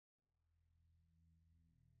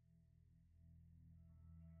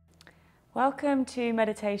Welcome to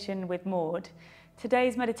Meditation with Maude.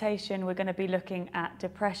 Today's meditation we're going to be looking at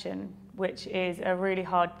depression, which is a really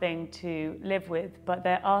hard thing to live with, but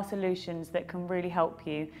there are solutions that can really help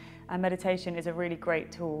you, and meditation is a really great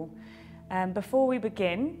tool. Before we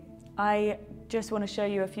begin, I just want to show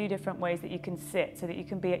you a few different ways that you can sit so that you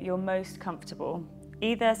can be at your most comfortable.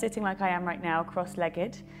 Either sitting like I am right now,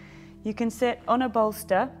 cross-legged. You can sit on a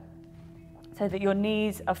bolster so that your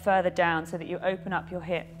knees are further down so that you open up your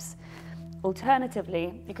hips.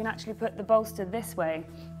 Alternatively, you can actually put the bolster this way,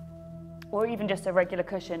 or even just a regular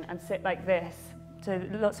cushion, and sit like this. So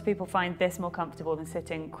lots of people find this more comfortable than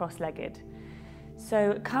sitting cross-legged.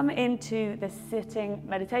 So come into the sitting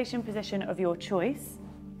meditation position of your choice.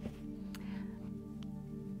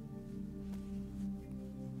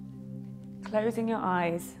 Closing your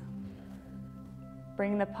eyes,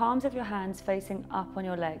 bring the palms of your hands facing up on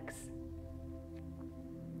your legs.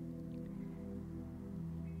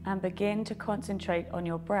 And begin to concentrate on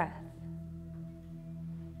your breath.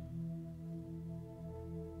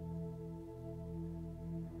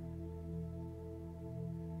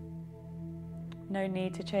 No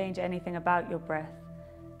need to change anything about your breath,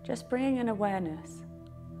 just bringing an awareness.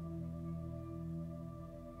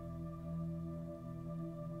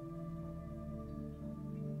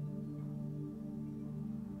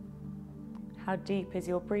 How deep is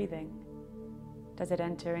your breathing? Does it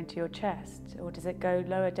enter into your chest, or does it go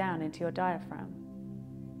lower down into your diaphragm?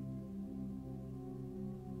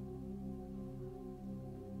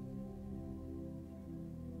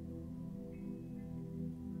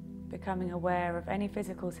 Becoming aware of any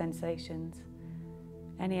physical sensations,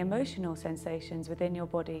 any emotional sensations within your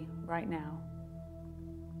body right now.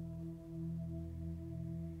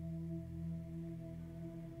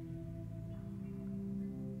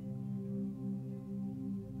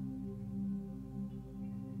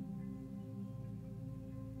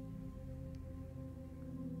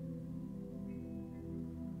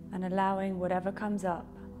 And allowing whatever comes up,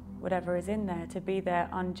 whatever is in there, to be there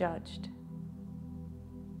unjudged.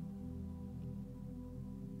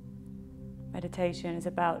 Meditation is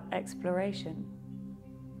about exploration,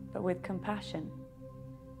 but with compassion.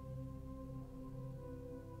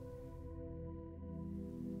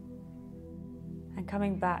 And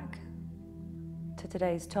coming back to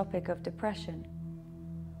today's topic of depression.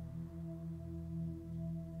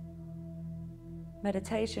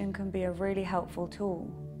 Meditation can be a really helpful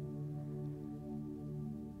tool.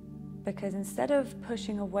 Because instead of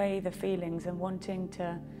pushing away the feelings and wanting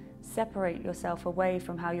to separate yourself away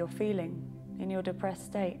from how you're feeling in your depressed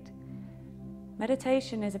state,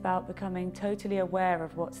 meditation is about becoming totally aware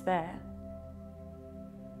of what's there,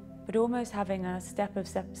 but almost having a step of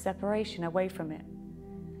separation away from it,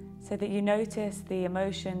 so that you notice the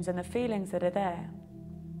emotions and the feelings that are there,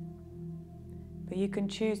 but you can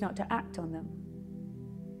choose not to act on them,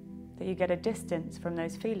 that you get a distance from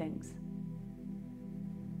those feelings.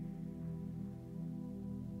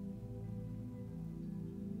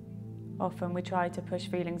 Often we try to push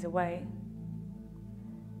feelings away,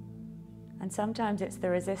 and sometimes it's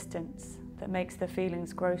the resistance that makes the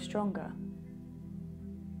feelings grow stronger.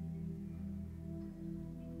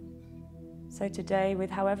 So today,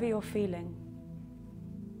 with however you're feeling,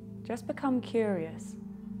 just become curious,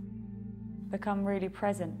 become really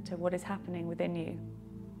present to what is happening within you.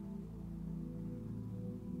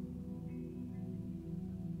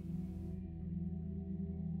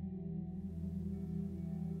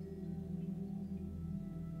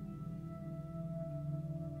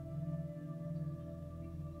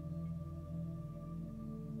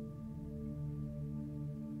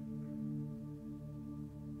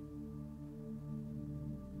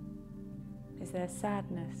 Is there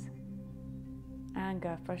sadness,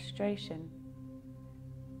 anger, frustration?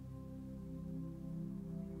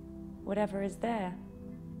 Whatever is there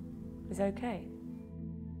is okay.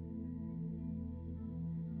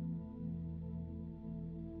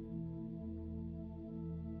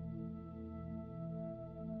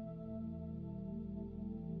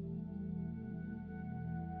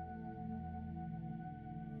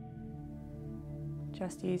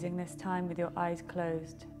 Just using this time with your eyes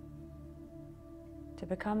closed to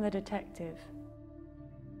become the detective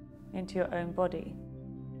into your own body,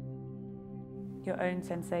 your own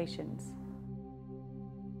sensations.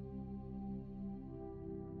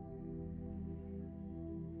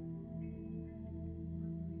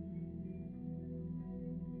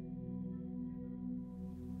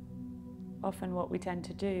 Often what we tend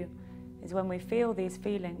to do is when we feel these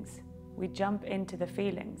feelings, we jump into the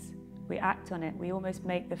feelings, we act on it, we almost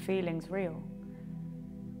make the feelings real.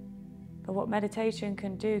 But what meditation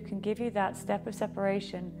can do can give you that step of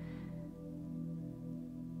separation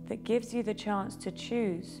that gives you the chance to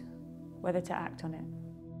choose whether to act on it.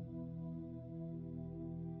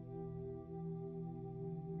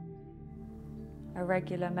 A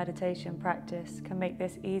regular meditation practice can make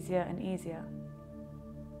this easier and easier.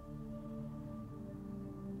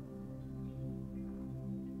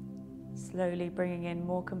 Slowly bringing in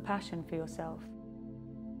more compassion for yourself.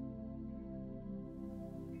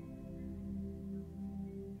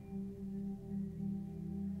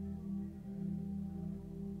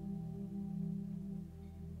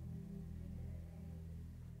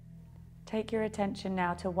 Take your attention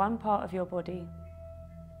now to one part of your body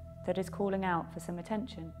that is calling out for some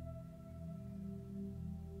attention.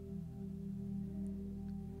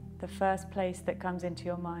 The first place that comes into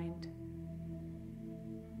your mind.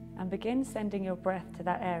 And begin sending your breath to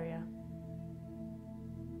that area.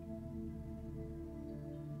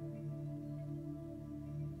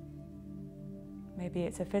 Maybe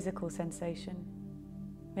it's a physical sensation,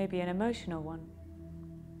 maybe an emotional one.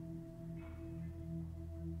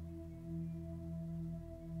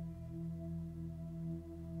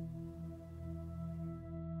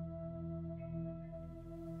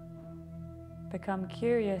 Become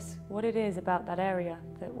curious what it is about that area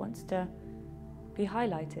that wants to be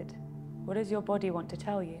highlighted. What does your body want to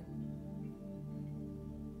tell you?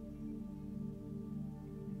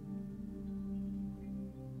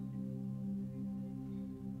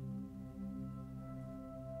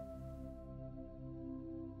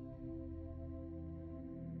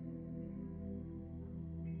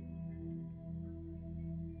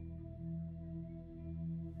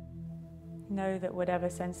 Know that whatever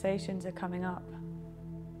sensations are coming up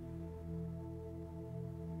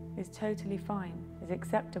is totally fine, is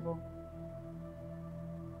acceptable.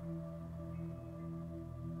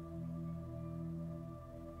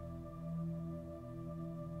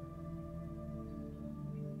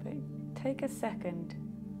 But take a second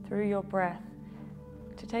through your breath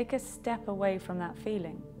to take a step away from that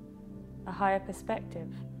feeling, a higher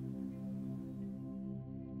perspective.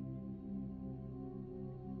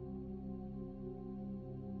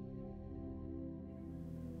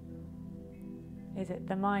 Is it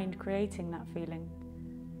the mind creating that feeling?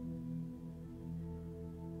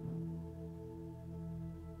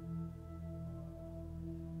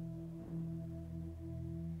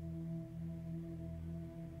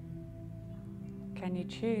 Can you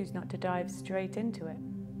choose not to dive straight into it?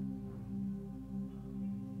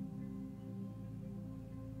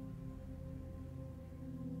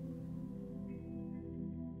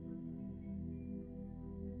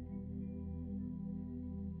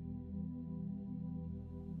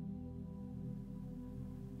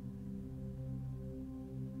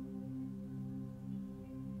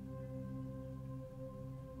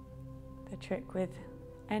 The trick with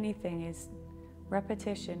anything is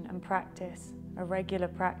repetition and practice. A regular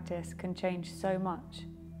practice can change so much.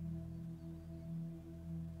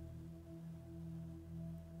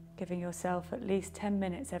 Giving yourself at least 10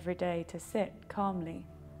 minutes every day to sit calmly,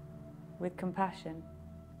 with compassion.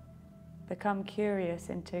 Become curious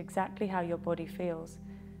into exactly how your body feels,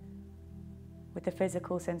 with the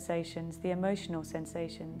physical sensations, the emotional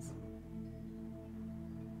sensations.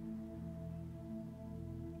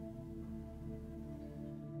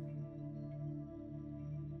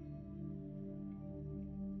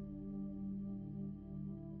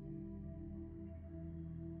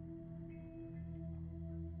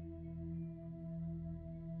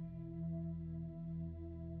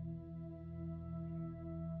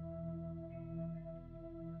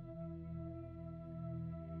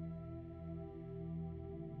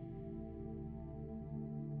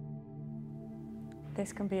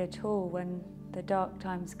 This can be a tool when the dark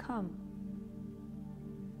times come,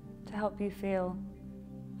 to help you feel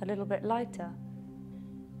a little bit lighter,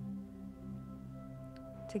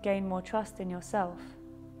 to gain more trust in yourself,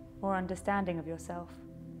 more understanding of yourself.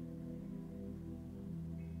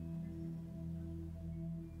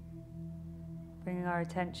 Bringing our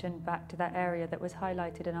attention back to that area that was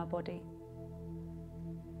highlighted in our body.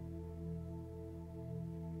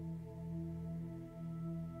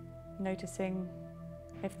 Noticing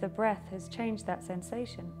if the breath has changed that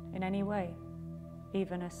sensation in any way,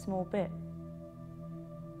 even a small bit.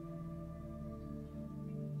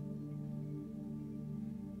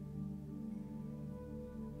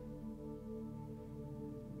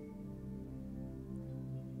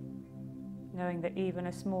 Knowing that even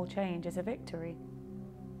a small change is a victory.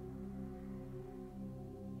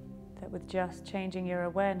 That with just changing your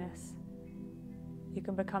awareness, you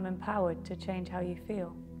can become empowered to change how you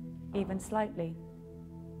feel, even slightly.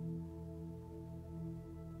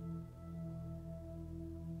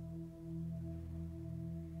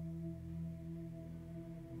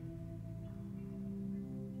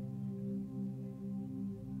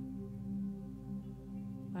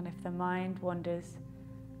 And if the mind wanders,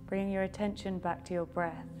 bring your attention back to your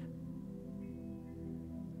breath.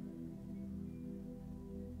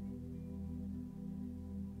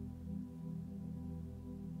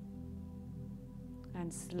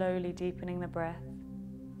 And slowly deepening the breath.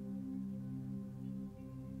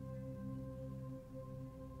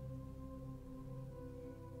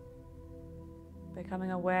 Becoming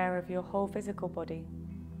aware of your whole physical body.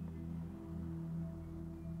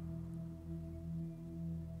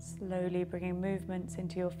 Slowly bringing movements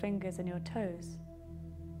into your fingers and your toes.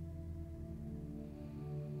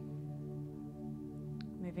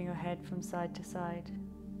 Moving your head from side to side.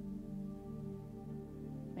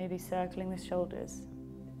 Maybe circling the shoulders.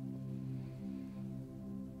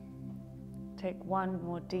 Take one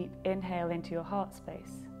more deep inhale into your heart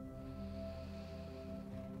space.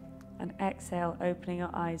 And exhale, opening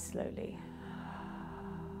your eyes slowly.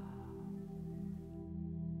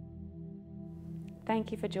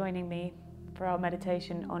 Thank you for joining me for our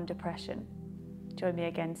meditation on depression. Join me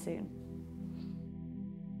again soon.